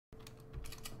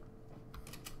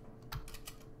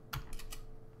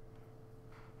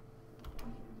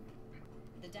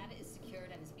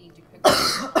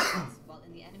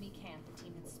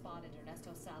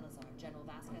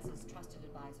Vasquez's trusted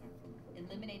advisor.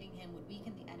 Eliminating him would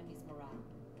weaken the enemy's morale.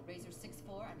 Razor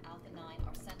 6-4 and Alpha 9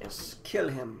 are sent. Yes, kill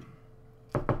him.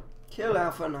 Kill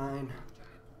Alpha 9.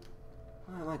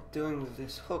 What am I doing with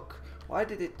this hook? Why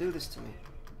did it do this to me?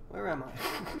 Where am I?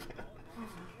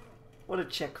 What a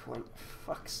checkpoint.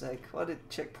 Fuck's sake. Why did it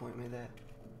checkpoint me there?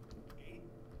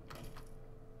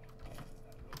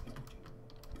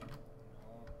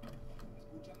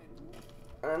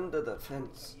 Under the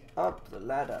fence. Up the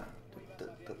ladder.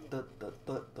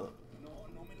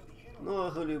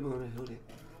 No, Huli.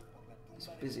 He's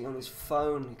busy on his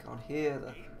phone. He can't hear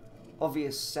the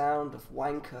obvious sound of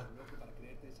wanker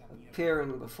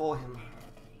appearing before him.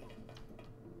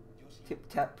 Tip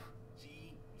tap.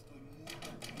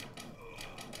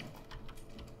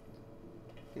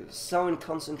 He was so in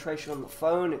concentration on the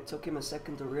phone, it took him a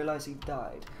second to realize he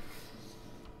died.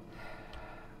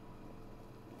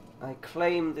 I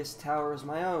claim this tower as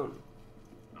my own.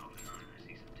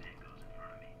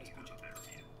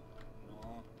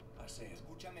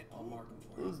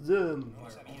 It's done.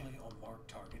 Only on marked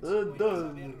targets. Done.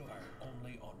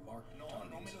 Only on marked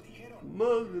targets.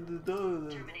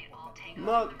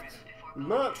 Marked.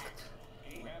 Marked.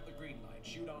 Grab the green light.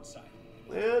 Shoot on sight.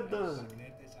 We're done.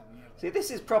 See,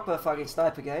 this is proper fucking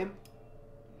sniper game.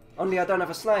 Only I don't have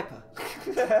a sniper.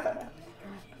 Well done.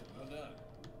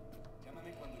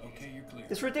 Okay, you're clear.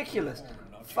 It's ridiculous.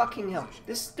 Fucking hell.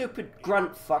 This stupid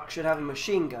grunt fuck should have a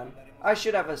machine gun. I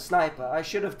should have a sniper. I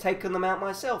should have taken them out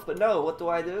myself. But no, what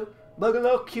do?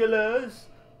 Binoculars.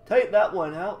 Take that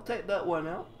one out. Take that one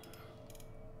out.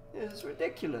 It's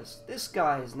ridiculous. This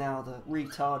guy is now the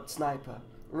retard sniper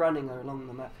running along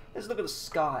the map. Let's look at the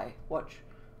sky. Watch.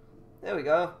 There we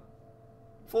go.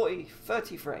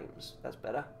 30 frames. That's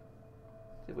better.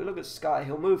 If we look at sky,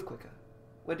 he'll move quicker.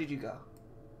 Where did you go?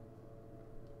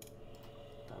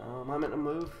 Don't know. Am I meant to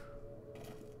move?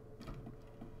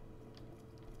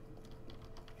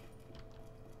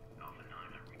 Alpha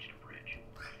 9, I've reached a bridge.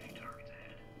 Any targets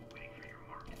ahead. Waiting for your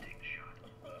mark to take the shot.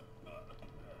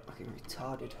 Fucking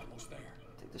retarded. Almost there.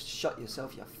 Take the shot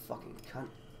yourself, you fucking cunt.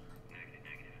 Negative.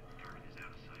 Target is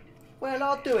out of sight. Well,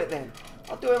 I'll do it then.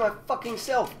 I'll do it my fucking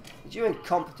self. You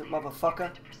incompetent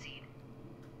motherfucker.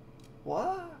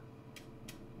 What?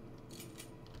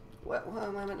 What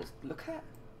am I meant to look at?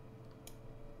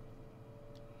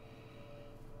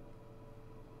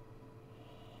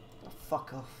 Oh,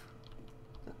 fuck off.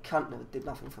 The cunt never did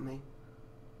nothing for me.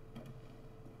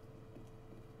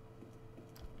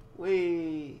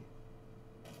 Wee.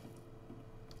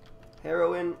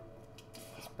 Heroin.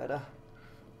 That's better.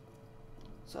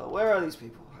 So where are these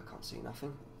people? I can't see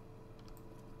nothing.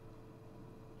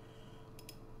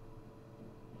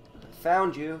 I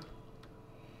found you.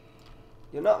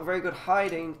 You're not very good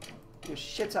hiding. You're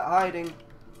shit at hiding.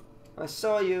 I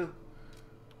saw you.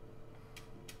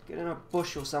 Get in a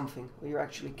bush or something where you're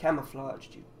actually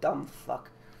camouflaged, you dumb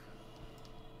fuck.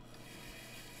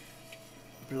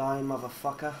 Blind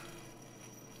motherfucker.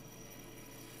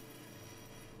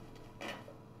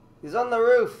 He's on the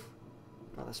roof.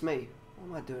 Oh, that's me. What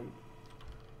am I doing?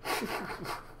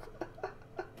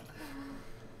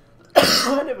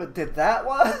 I never did that.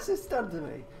 What has this done to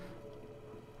me?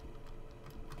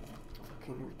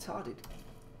 Fucking retarded.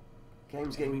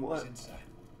 Game's getting worse. Inside.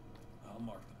 I'll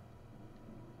mark them.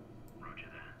 Roger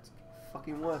that.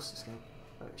 Fucking worse this game.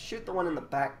 Right, shoot the one in the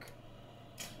back.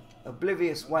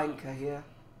 Oblivious wanker here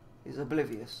is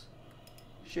oblivious.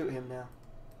 Shoot him now.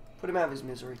 Put him out of his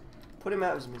misery. Put him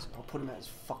out of his misery. I'll put him out of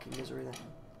his fucking misery then.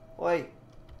 Oi.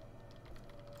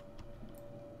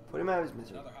 Put him out of his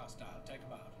misery. Another hostile. Take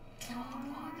him out.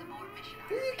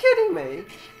 Are you kidding me?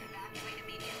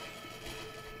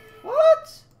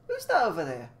 What? Who's that over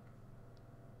there?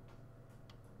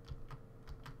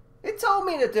 It told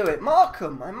me to do it. Mark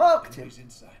him. I marked him. Enemies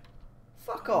inside.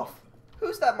 Fuck off.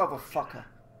 Who's that motherfucker?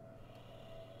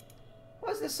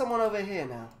 Why is there someone over here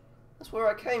now? That's where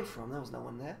I came from. There was no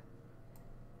one there.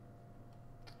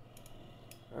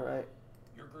 Alright.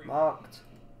 You're green. Marked.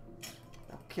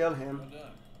 Now kill him. Well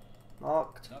done.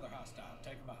 Marked. Another hostile.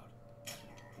 Take him out.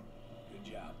 Good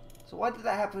job. So why did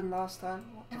that happen last time?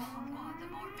 What the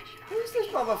Who's this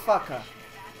motherfucker?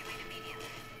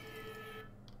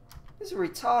 This is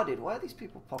retarded. Why are these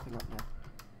people popping up now?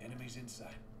 Enemies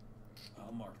inside.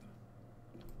 I'll mark them.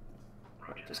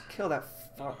 Right, just kill that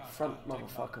front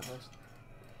motherfucker first.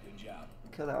 Good job.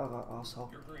 Kill that other asshole.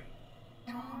 You're green.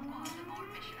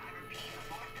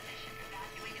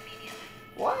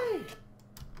 Why?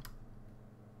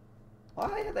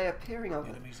 Why are they appearing over?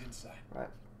 Enemies inside. Right.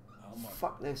 I'll mark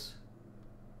Fuck this.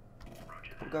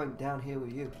 I'm going down here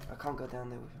with you. I can't go down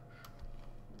there with you.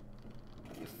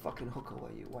 Put your fucking hook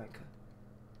away, you wanker.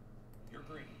 You're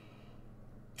green.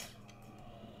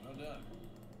 Well done.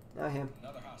 Now him.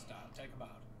 Another hostile. Take him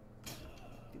out.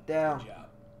 Get down. Good job.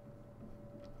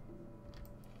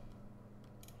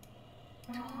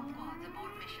 To all squads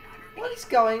aboard mission. I repeat, What is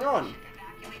going on?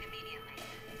 evacuate immediately.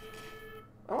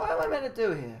 What am I meant to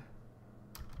do here?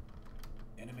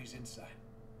 Enemies inside.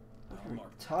 What I'll a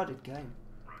mark them. retarded game.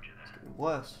 Roger that. Getting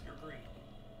worse. You're green.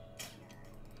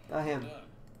 Now him. Done.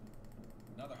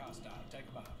 Another hostile. Take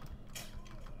him out.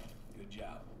 Good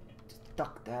job. Just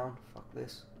duck down. Fuck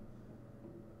this.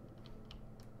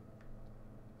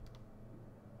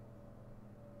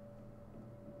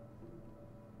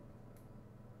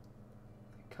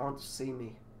 They can't see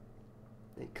me.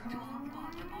 They can't. To all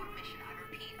squads aboard mission.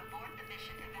 I repeat, abort the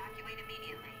mission. Evacuate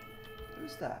immediately.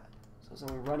 Who's that? So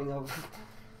someone running over.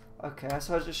 Okay,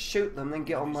 so I just shoot them, then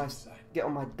get on my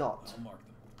dot. I'll mark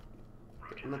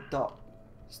them. Get on the dot.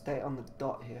 Stay on the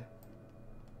dot here.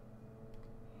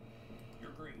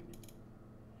 You're green.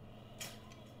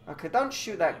 Okay, don't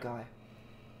shoot that guy.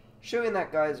 Shooting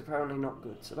that guy is apparently not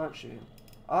good, so don't shoot him.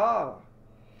 Ah,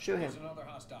 shoot him. There's another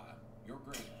hostile. You're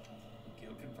green.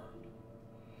 Kill confirmed.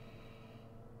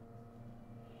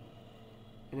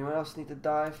 Anyone else need to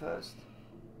die first?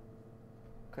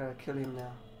 Okay, kill him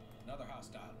now. Another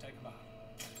hostile. Take him out.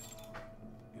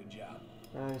 Good job.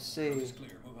 I see. It's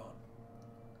clear. Move on.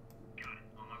 Got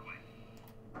it. On my way.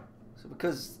 So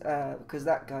because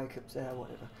that guy kept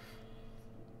whatever.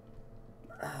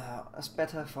 That's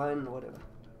better. Fine. Whatever.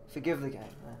 Forgive the game.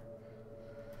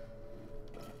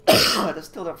 I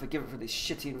still don't forgive it for these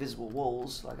shitty invisible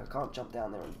walls. Like I can't jump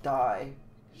down there and die.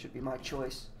 Should be my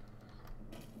choice.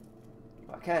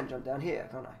 But I can jump down here,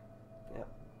 can't I? Yep.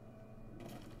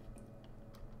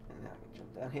 And now I can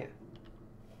jump down here.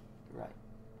 Right.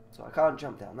 So I can't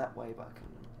jump down that way, but I can.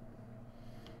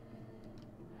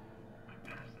 I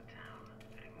passed the town,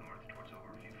 heading north towards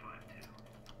Overview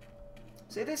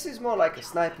 5-2. See, this is more like a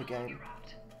sniper game,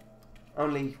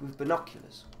 only with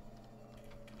binoculars.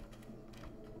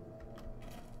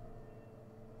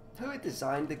 Who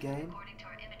designed the game? According to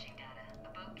our imaging data, a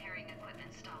boat carrying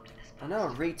equipment stopped at this I know a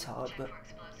retard, Check but for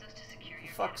explosives to secure for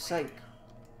your fuck's getaway. sake.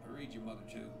 I read you, Mother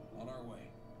 2. On our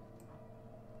way.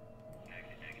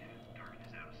 Negative, negative. Target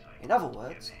is out of sight. In other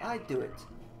words, I do it.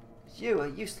 You are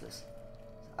useless.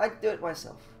 I do it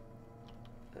myself.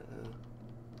 Uh-oh.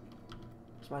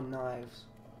 Where's my knives?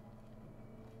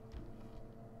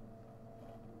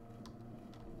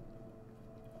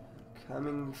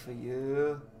 Coming for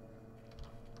you.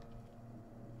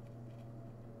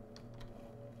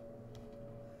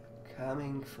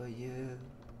 Coming for you.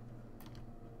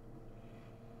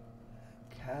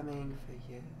 Coming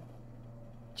for you.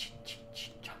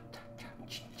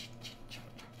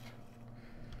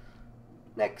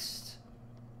 Next.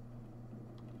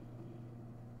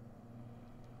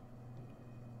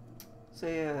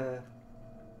 So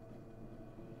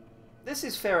this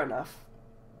is fair enough.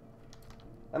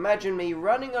 Imagine me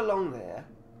running along there.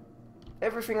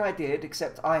 Everything I did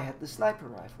except I had the sniper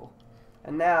rifle.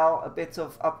 And now a bit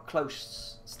of up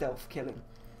close stealth killing.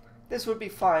 This would be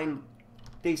fine,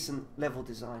 decent level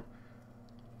design.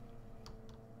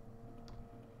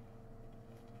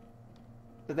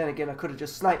 But then again, I could have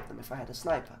just sniped them if I had a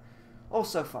sniper.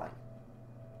 Also fine.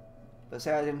 But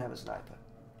say I didn't have a sniper.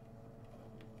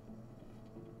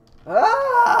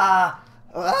 Ah!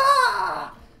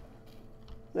 Ah!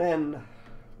 Then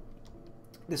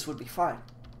this would be fine.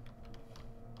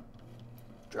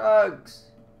 Drugs.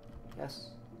 Yes.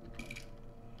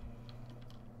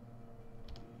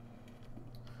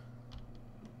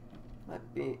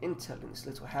 Might be intel in this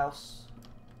little house.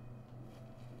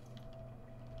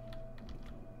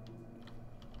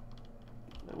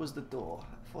 Where was the door?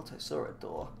 I thought I saw a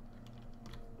door.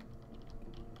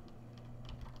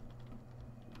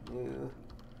 No.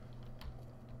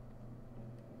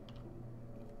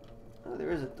 Oh,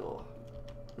 there is a door.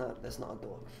 No, there's not a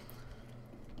door.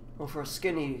 Well, for a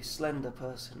skinny, slender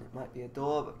person, it might be a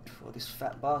door, but for this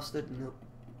fat bastard, no.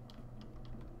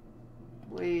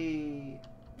 We're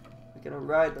gonna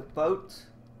ride the boat.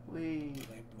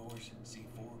 Plant Morse and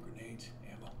C4 grenades,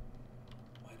 ammo.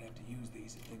 Might have to use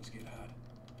these if things get hot.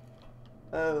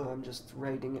 Oh, I'm just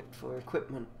raiding it for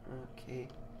equipment. Okay.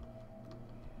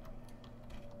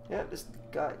 Yeah, this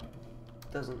guy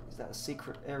doesn't. Is that a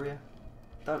secret area?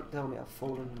 Don't tell me I've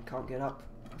fallen and can't get up.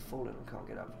 I've fallen and can't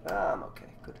get up. Ah, I'm okay.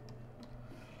 Good.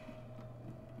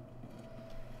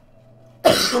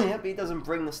 Yeah, but he doesn't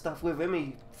bring the stuff with him.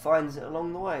 He finds it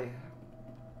along the way.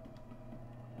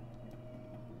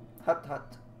 Hut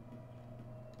hut.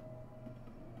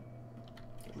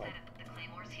 Get my, The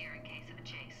Claymore's here in case of a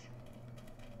chase.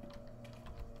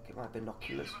 get my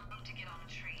binoculars. You're about to get on a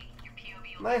tree. Your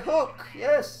My hook!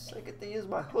 Yes! I get to use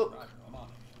my hook. Roger, I'm on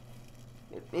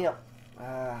it. Hit me up.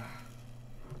 Ah.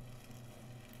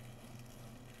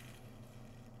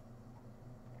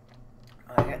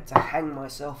 I get to hang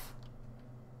myself.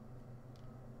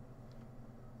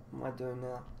 What am I doing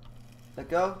now? Let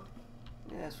go?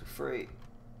 Yes, we're free.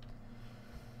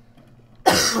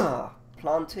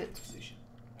 Plant it. Position.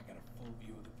 I got a full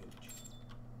view of the village.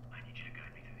 I need you to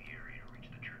guide me through the area to reach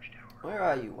the church tower. Where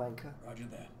are you, wanker? Roger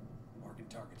that. Marking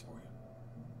targets for you.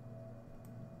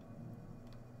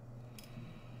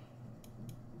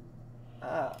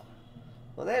 Ah.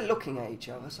 Well, they're looking at each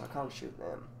other, so I can't shoot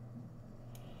them.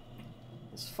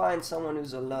 Let's find someone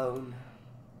who's alone.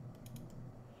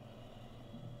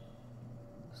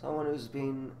 Someone who's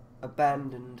been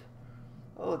abandoned.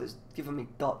 Oh, there's giving me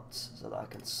dots so that I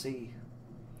can see.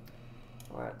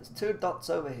 Alright, there's 2 dots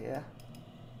over here.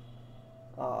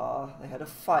 Ah, they had a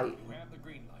fight. You have the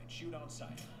green light. Shoot on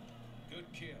sight. Good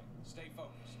kill. Stay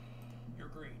focused. You're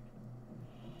green.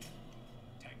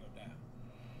 Tango down.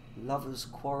 Lovers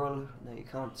quarrel. No, you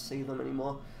can't see them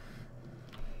anymore.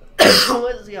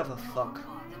 Where's the other fuck?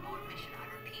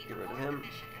 Get rid of him.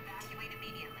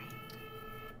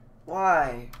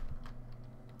 Why?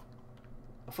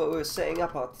 I thought we were setting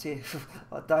up our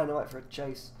our dynamite for a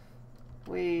chase.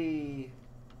 We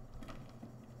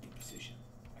In position.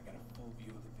 I got a full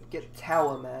view of the village. get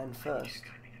Tower Man I need you first. to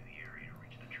guide me through the area to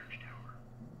reach the church tower.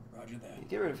 Roger that. You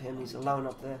get rid of him, he's alone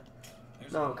up there.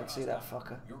 There's No one another can see that hostile.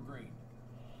 fucker. You're green.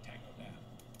 Tango down.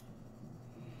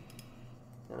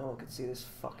 No one can see this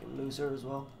fucking loser as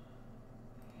well.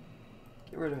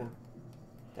 Get rid of him.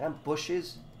 Damn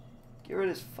bushes. Get rid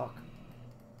of this fuck.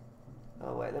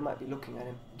 Oh wait, they might be looking at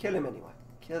him. Kill him anyway.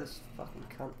 Kill this fucking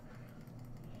cunt.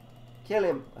 Kill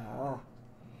him. Ah.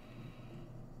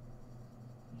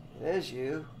 There's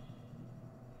you.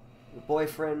 Your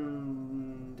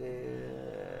boyfriend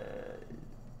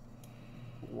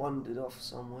wandered off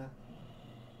somewhere.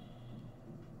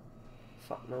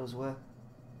 Fuck knows where.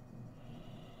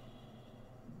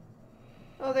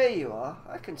 Oh, there you are.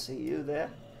 I can see you there.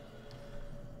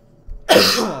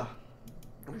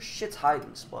 What a shit's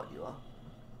hiding spot you are.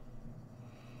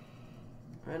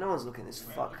 Right, no one's looking at this You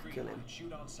have fuck. the green Kill light. him.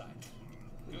 Shoot on sight.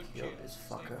 Good Kill kill. this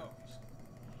Stay fucker. focused.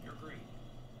 You're green.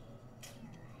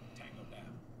 Tango down.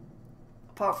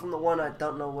 Apart from the one I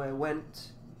don't know where went.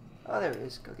 Oh, there he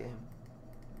is. Go get him.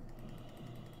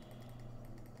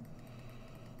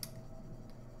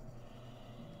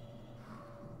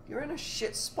 You're in a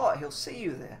shit spot. He'll see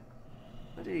you there.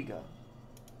 Where did he go?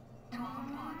 To all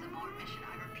squads, abort mission.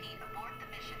 I repeat, abort the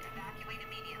mission. Evacuate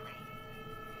immediately.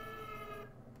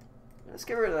 Let's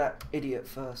get rid of that idiot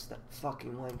first. That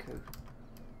fucking wanker.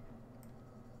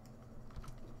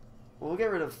 We'll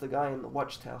get rid of the guy in the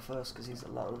watchtower first because he's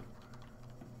alone.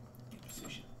 In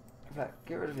position. In fact,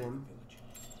 get rid of him. Village.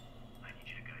 I need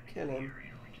you to guide me Kill through the him.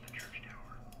 area to reach the church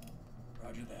tower.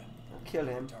 Roger that. I'll kill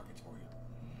him. Targets for you.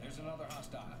 There's another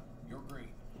hostile. You're green.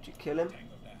 Did you kill him?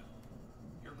 Tango down.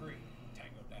 You're green.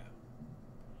 Tango down.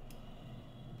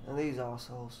 And these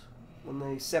assholes, when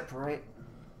they separate,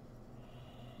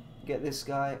 get this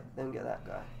guy, then get that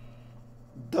guy.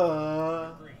 Duh.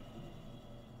 You're green.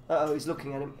 Uh-oh, he's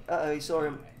looking at him. Uh-oh, he saw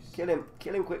him. Kill him.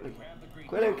 Kill him quickly. You have the green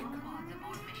Kill him. light. Squads,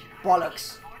 abort mission. I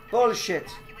Bollocks. repeat, abort the Bullshit.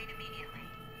 mission. Evacuate immediately.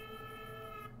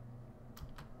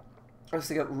 Unless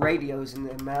they got radios in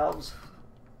their mouths.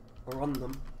 Or on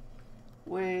them.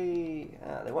 They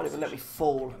won't even let me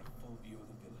fall. Got a full view of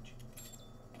the village.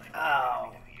 I need you to guide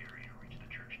Ow. me through the area to reach the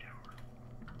church tower.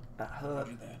 That hurt.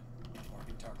 Roger that.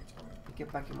 Marking targets for you. Get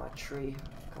back in my tree.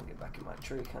 Can't get back in my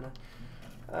tree, can I?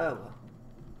 Oh well.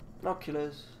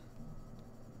 Binoculars.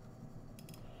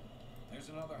 There's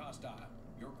another hostile.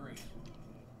 You're green.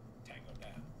 Tango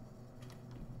down.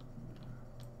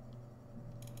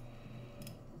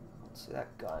 Don't see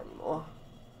that guy anymore.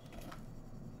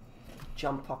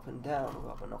 Jump up and down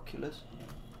without binoculars.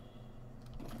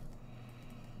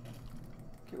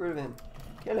 Get rid of him.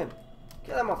 Kill him.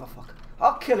 Kill that motherfucker.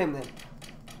 I'll kill him then.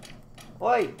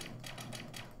 Oi!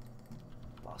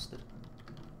 Bastard.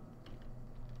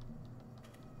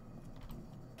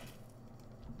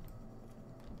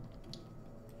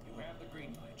 You have the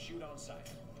green light. Shoot on sight.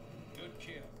 Good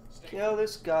kill. Stay Kill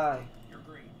this guy. You're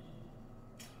green.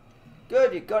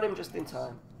 Good, you got him just in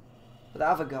time. But the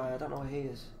other guy, I don't know where he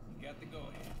is. You got the go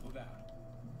ahead. Move out.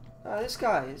 Ah, this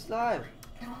guy is live.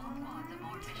 To all squads,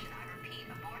 abort mission. I repeat,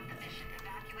 abort the mission.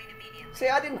 Evacuate immediately. See,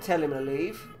 I didn't tell him to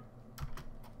leave.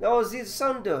 That was his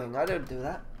son doing. I don't do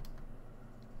that.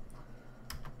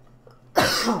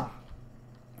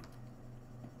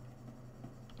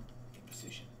 In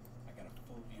position. I got a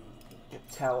full view of the village. Get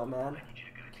Tower Man. I need you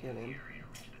to guide me Kill through the him. area to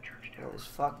reach the church Kill this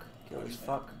fuck. Kill this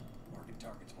fuck. Marking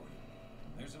targets for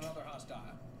you. There's another hostile.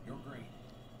 You're green.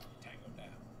 Tango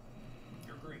down.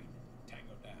 You're green.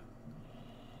 Tango down.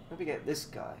 Maybe get this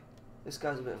guy. This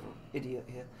guy's a bit of an idiot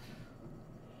here.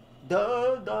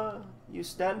 Da, you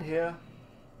stand here.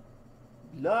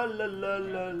 La la la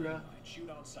la la. Shoot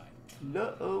on sight.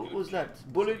 La, oh, what was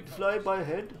that? Bullet fly by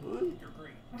head? Ooh. You're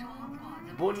green.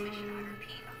 Bun.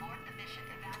 Repeat, abort the mission.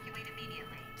 Evacuate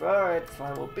immediately. Alright,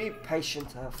 fine, we'll be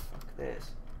patient. Oh, fuck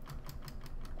this.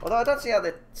 Although I don't see how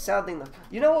they're sounding the...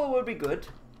 You know what would be good?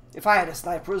 If I had a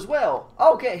sniper as well.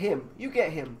 I'll get him. You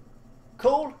get him.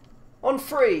 Cool? On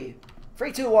 3.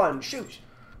 3, 2, 1. Shoot.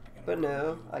 But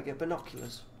no, I get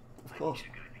binoculars. Of course.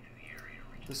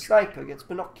 The sniper gets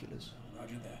binoculars.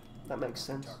 Roger that. That makes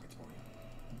sense. Targets for you.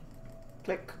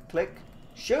 Click, click.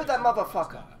 Shoot that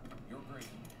motherfucker. You're green.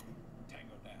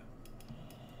 Tango down.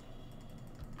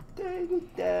 Take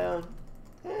it down.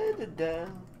 Take it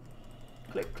down.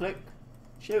 Click, click.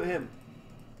 Shoot him.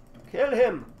 Kill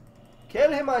him.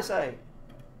 Kill him, I say.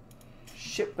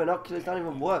 Shit, binoculars don't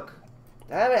even work.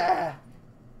 Damn it.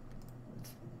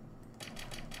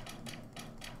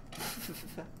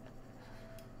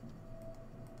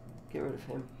 Get rid of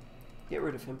him. Get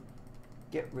rid of him.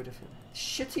 Get rid of him.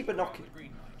 Shitty binoculars.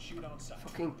 Green light. Shoot on sight.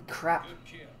 Fucking crap. Good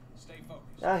kill. Stay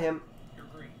focused. Now him. You're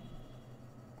green.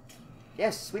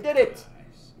 Yes, we did it.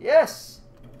 Nice. Yes.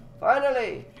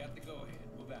 Finally. You got the go ahead.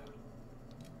 Move out.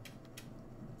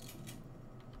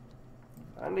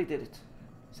 Finally did it.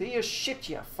 See, you're shit,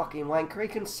 you fucking wanker. He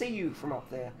can see you from up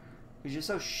there. Because you're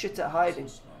so shit at hiding.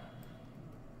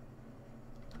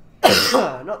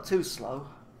 Not too slow.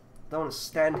 Don't want to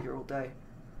stand here all day.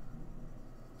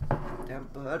 Damn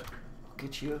bird. I'll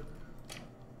get you.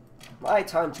 My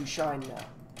time to shine now.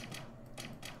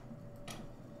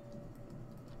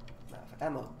 Now for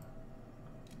ammo.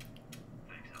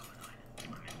 Thanks, Alpha 9.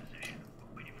 I'm in position,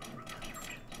 waiting for further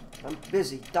instructions. I'm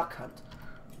busy. Duck hunt.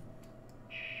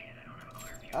 Shit, I don't have a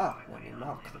clear view. Ah, of my let me way.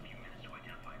 mark I have them. a few minutes to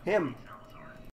identify Him. who